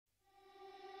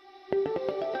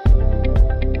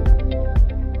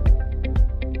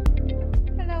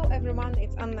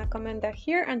Komenda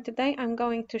here, and today I'm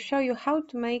going to show you how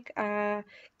to make a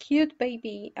cute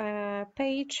baby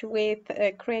page with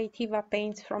Kreativa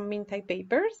paints from Mintay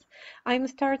Papers. I'm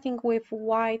starting with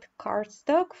white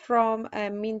cardstock from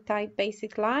Mintay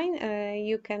basic line.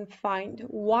 You can find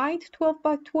white 12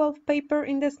 by 12 paper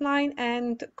in this line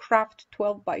and craft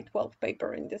 12 by 12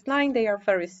 paper in this line. They are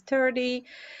very sturdy.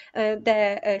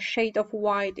 The shade of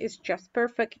white is just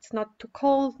perfect. It's not too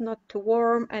cold, not too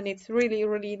warm, and it's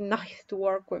really nice to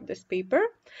work with this paper.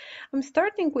 I'm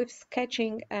starting with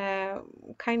sketching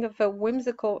kind of a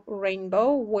whimsical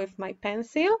rainbow with my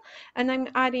pencil, and I'm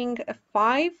adding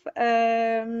 5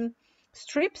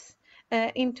 strips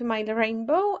into my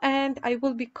rainbow, and I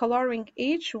will be coloring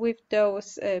each with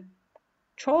those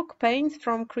chalk paints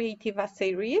from Kreativa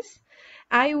series.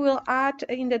 I will add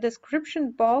in the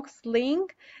description box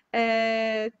link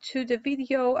to the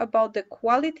video about the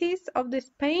qualities of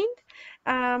this paint.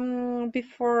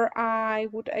 Before I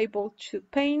would able to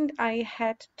paint, I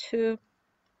had to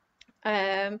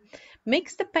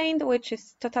mix the paint, which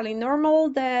is totally normal,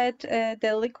 that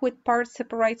the liquid part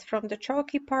separates from the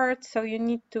chalky part, so you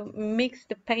need to mix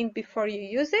the paint before you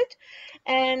use it.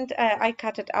 And I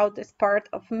cut it out this part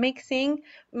of mixing,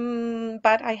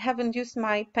 but I haven't used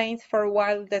my paints for a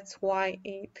while, that's why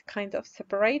it kind of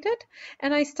separated.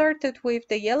 And I started with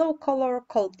the yellow color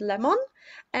called lemon,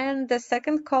 and the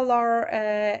second color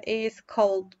is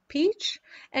called peach.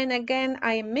 And again,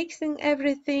 I am mixing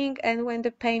everything, and when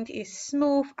the paint is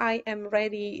smooth, I am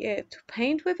ready to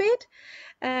paint with it.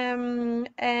 And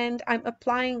I'm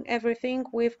applying everything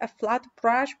with a flat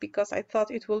brush because I thought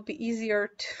it will be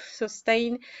easier to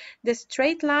sustain the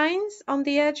straight lines on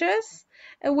the edges,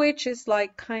 which is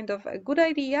like kind of a good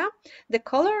idea. The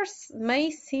colors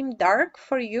may seem dark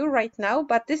for you right now,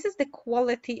 but this is the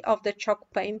quality of the chalk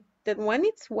paint, that when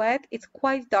it's wet it's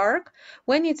quite dark,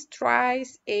 when it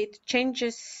dries it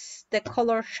changes the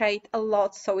color shade a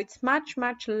lot, so it's much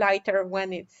lighter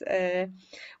when it's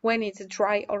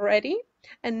dry already.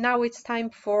 And now it's time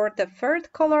for the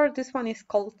third color. This one is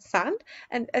called sand,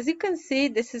 and as you can see,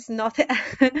 this is not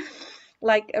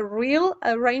like a real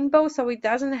rainbow, so it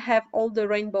doesn't have all the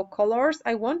rainbow colors.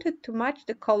 I wanted to match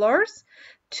the colors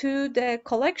to the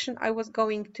collection I was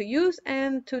going to use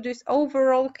and to this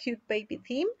overall cute baby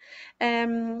theme.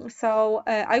 So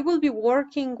I will be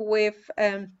working with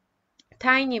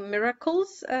Tiny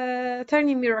Miracles,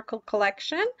 Tiny Miracle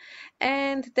collection,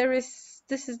 and this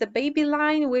is the baby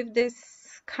line with this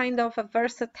kind of a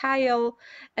versatile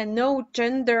and no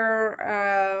gender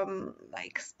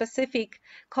like specific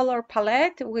color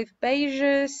palette with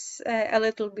beiges, a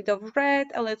little bit of red,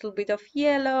 a little bit of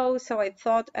yellow. So I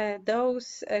thought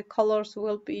those colors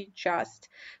will be just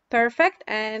perfect,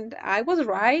 and I was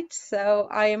right, so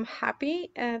I am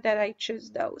happy that I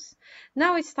choose those.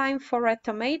 Now it's time for a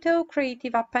tomato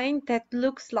Kreativa paint that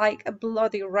looks like a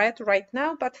bloody red right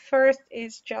now, but first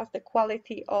is just the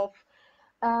quality of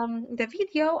the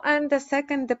video, and the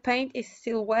second the paint is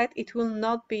still wet, it will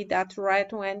not be that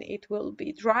red when it will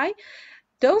be dry.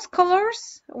 Those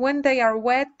colors, when they are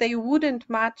wet, they wouldn't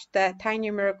match the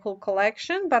Tiny Miracle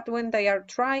collection, but when they are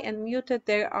dry and muted,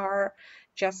 they are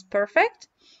just perfect.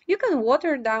 You can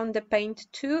water down the paint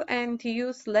too and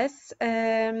use less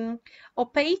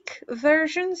opaque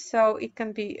version, so it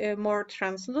can be more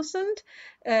translucent,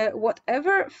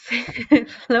 whatever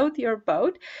float your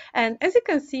boat. And as you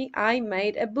can see, I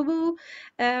made a boo-boo,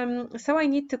 so I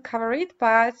need to cover it,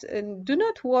 but do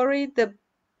not worry, the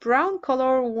brown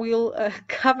color will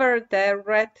cover the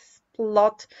red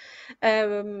spot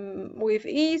with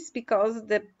ease, because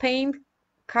the paint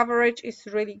coverage is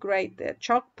really great. The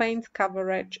chalk paint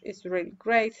coverage is really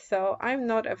great, so I'm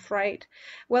not afraid.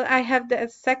 Well, I have the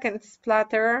second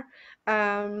splatter,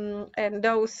 and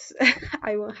those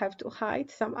I will have to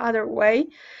hide some other way,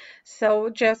 so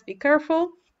just be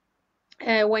careful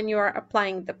when you are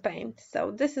applying the paint.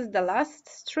 So this is the last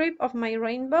strip of my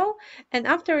rainbow, and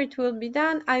after it will be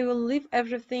done, I will leave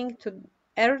everything to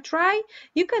air dry.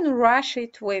 You can rush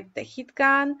it with the heat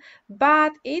gun,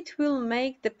 but it will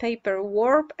make the paper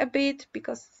warp a bit,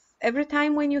 because every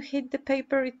time when you hit the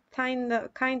paper it kind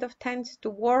of tends to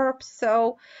warp.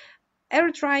 So air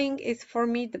drying is for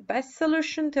me the best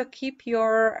solution to keep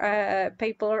your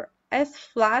paper as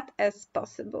flat as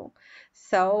possible.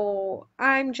 So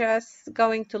I'm just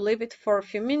going to leave it for a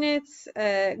few minutes,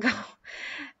 hang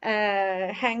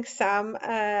some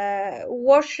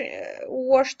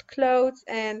washed clothes,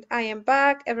 and I am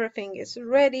back. Everything is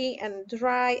ready and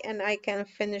dry, and I can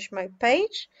finish my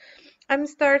page. I'm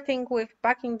starting with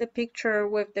backing the picture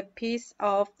with the piece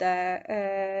of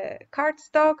the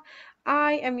cardstock.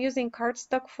 I am using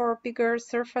cardstock for bigger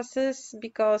surfaces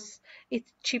because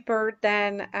it's cheaper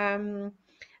than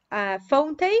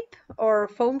foam tape or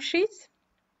foam sheets.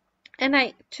 And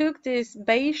I took this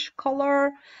beige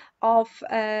color of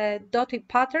dotted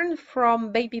pattern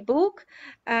from Baby Book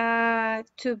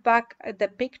to back the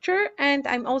picture, and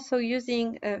I'm also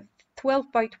using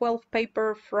 12 by 12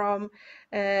 paper from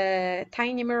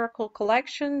Tiny Miracle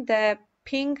collection, the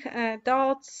pink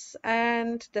dots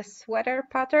and the sweater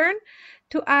pattern,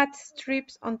 to add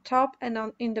strips on top and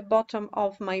in the bottom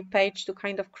of my page to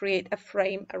kind of create a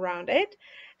frame around it.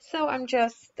 So I'm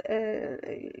just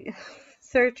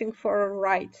searching for a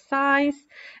right size,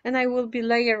 and I will be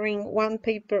layering one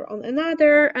paper on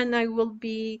another, and I will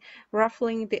be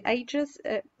ruffling the edges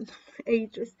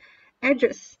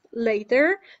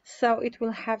later, so it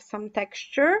will have some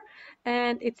texture.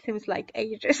 And it seems like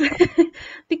ages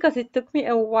because it took me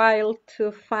a while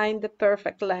to find the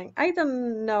perfect length. I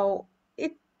don't know,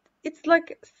 it's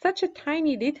like such a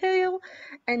tiny detail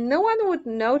and no one would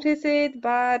notice it,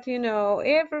 but you know,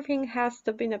 everything has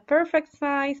to be in a perfect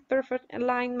size, perfect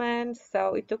alignment,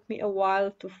 so it took me a while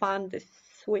to find this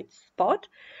sweet spot.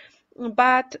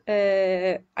 But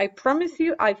I promise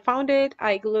you, I found it,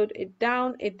 I glued it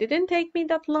down. It didn't take me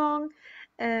that long.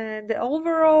 The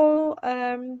overall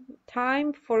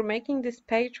time for making this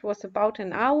page was about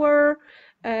an hour.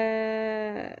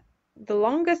 The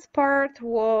longest part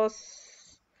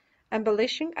was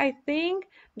embellishing, I think.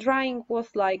 Drying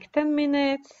was like 10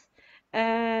 minutes.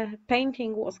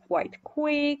 Painting was quite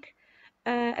quick,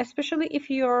 especially if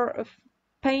your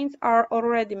paints are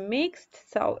already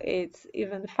mixed, so it's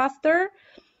even faster.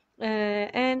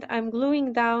 And I'm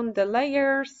gluing down the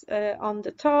layers on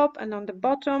the top and on the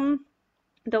bottom.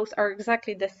 Those are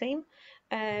exactly the same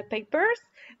papers.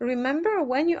 Remember,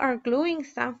 when you are gluing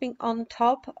something on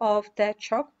top of the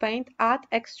chalk paint, add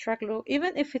extra glue,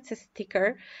 even if it's a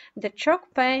sticker. The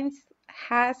chalk paint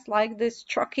has like this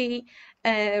chalky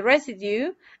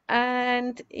residue,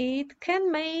 and it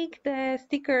can make the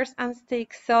stickers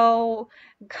unstick, so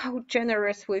go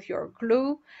generous with your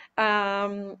glue.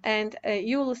 And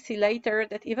you will see later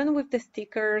that even with the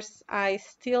stickers, I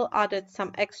still added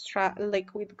some extra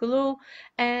liquid glue,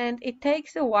 and it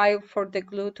takes a while for the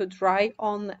glue to dry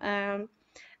on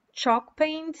chalk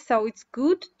paint, so it's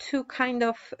good to kind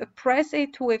of press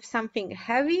it with something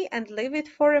heavy and leave it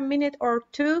for a minute or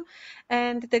two,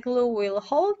 and the glue will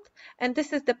hold. And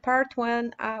this is the part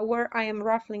when where I am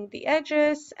ruffling the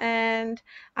edges and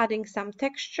adding some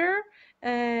texture.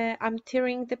 I'm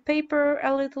tearing the paper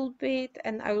a little bit,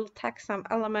 and I will tack some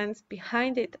elements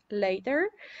behind it later.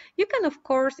 You can, of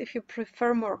course, if you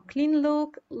prefer more clean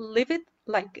look, leave it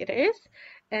like it is.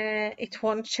 It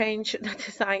won't change the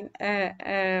design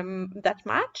that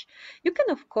much. You can,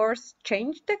 of course,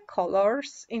 change the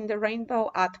colors in the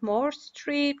rainbow, add more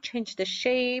strip, change the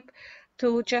shape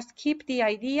to just keep the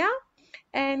idea,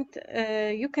 and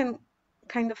you can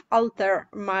kind of alter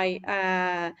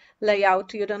my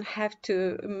layout. You don't have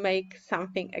to make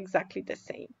something exactly the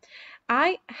same.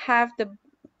 I have the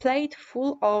plate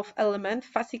full of element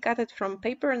fussy cutted from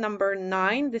paper number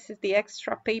 9. This is the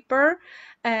extra paper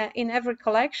in every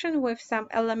collection with some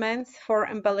elements for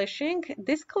embellishing.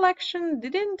 This collection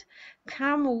didn't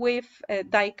come with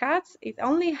die cuts, it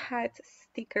only had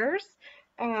stickers.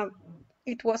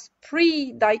 It was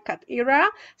pre-die cut era,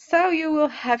 so you will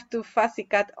have to fussy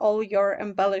cut all your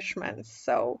embellishments.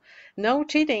 So no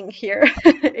cheating here.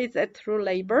 It's a true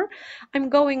labor. I'm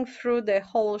going through the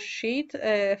whole sheet,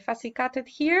 fussy cutted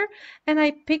here, and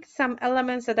I picked some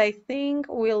elements that I think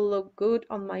will look good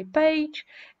on my page,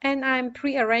 and I'm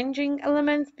pre-arranging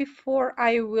elements before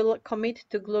I will commit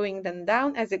to gluing them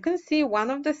down. As you can see, one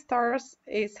of the stars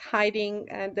is hiding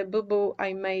the boo-boo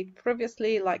I made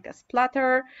previously, like a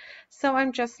splatter. So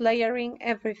I'm just layering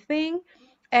everything,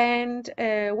 and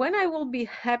when I will be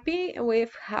happy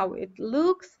with how it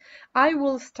looks, I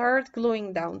will start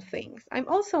gluing down things. I'm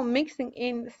also mixing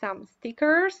in some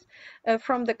stickers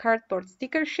from the cardboard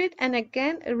sticker sheet, and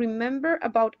again, remember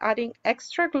about adding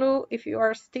extra glue if you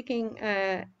are sticking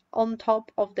on top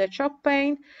of the chalk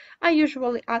paint. I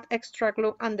usually add extra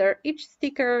glue under each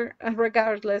sticker,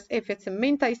 regardless if it's a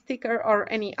Mintay sticker or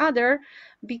any other,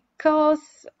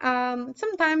 because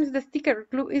sometimes the sticker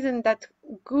glue isn't that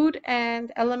good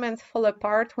and elements fall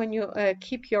apart when you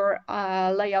keep your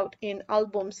layout in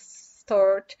albums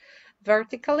stored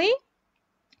vertically.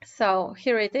 So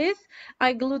here it is.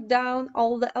 I glued down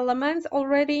all the elements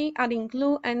already, adding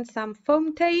glue and some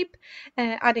foam tape,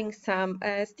 adding some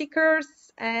stickers,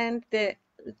 and the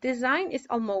design is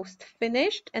almost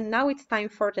finished. And now it's time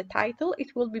for the title.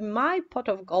 It will be My Pot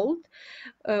of Gold,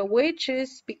 which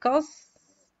is because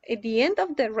at the end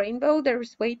of the rainbow, there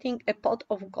is waiting a pot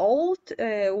of gold,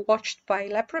 watched by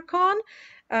leprechaun.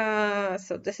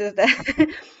 So this is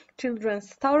the children's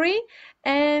story,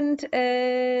 and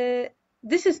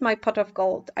this is my pot of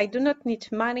gold. I do not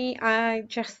need money. I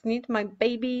just need my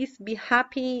babies be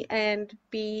happy and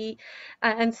be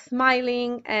and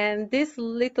smiling. And this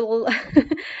little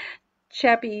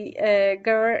chubby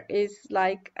girl is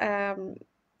like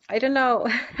I don't know,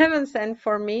 heaven sent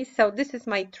for me. So this is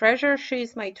my treasure. She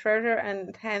is my treasure,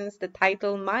 and hence the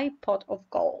title, My Pot of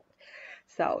Gold.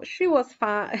 So she was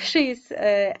fun. She's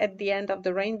at the end of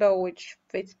the rainbow, which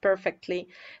fits perfectly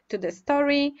to the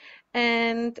story.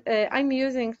 And I'm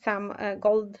using some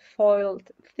gold foiled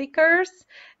stickers,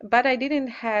 but I didn't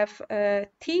have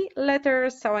T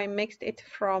letters, so I mixed it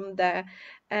from the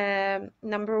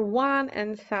number one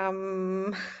and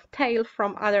some tail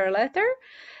from other letter.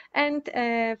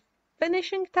 And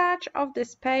finishing touch of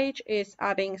this page is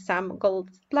adding some gold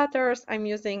splatters. I'm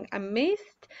using a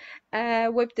mist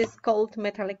with this gold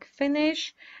metallic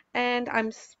finish, and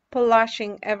I'm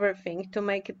splashing everything to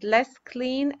make it less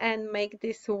clean and make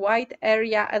this white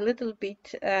area a little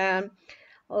bit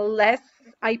less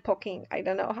eye-poking. I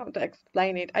don't know how to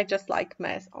explain it. I just like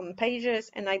mess on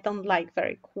pages, and I don't like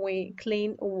very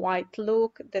clean white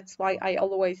look. That's why I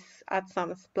always add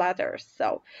some splatters.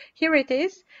 So here it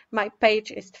is. My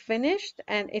page is finished,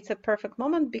 and it's a perfect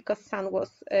moment because sun was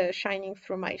shining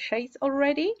through my shades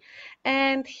already.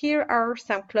 And here are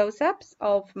some close-ups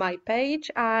of my page.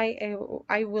 I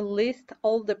will list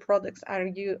all the products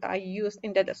I used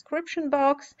in the description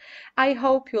box. I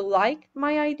hope you like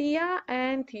my idea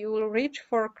and you will reach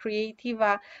for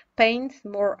Kreativa paints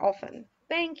more often.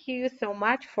 Thank you so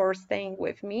much for staying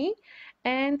with me,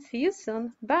 and see you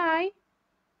soon. Bye!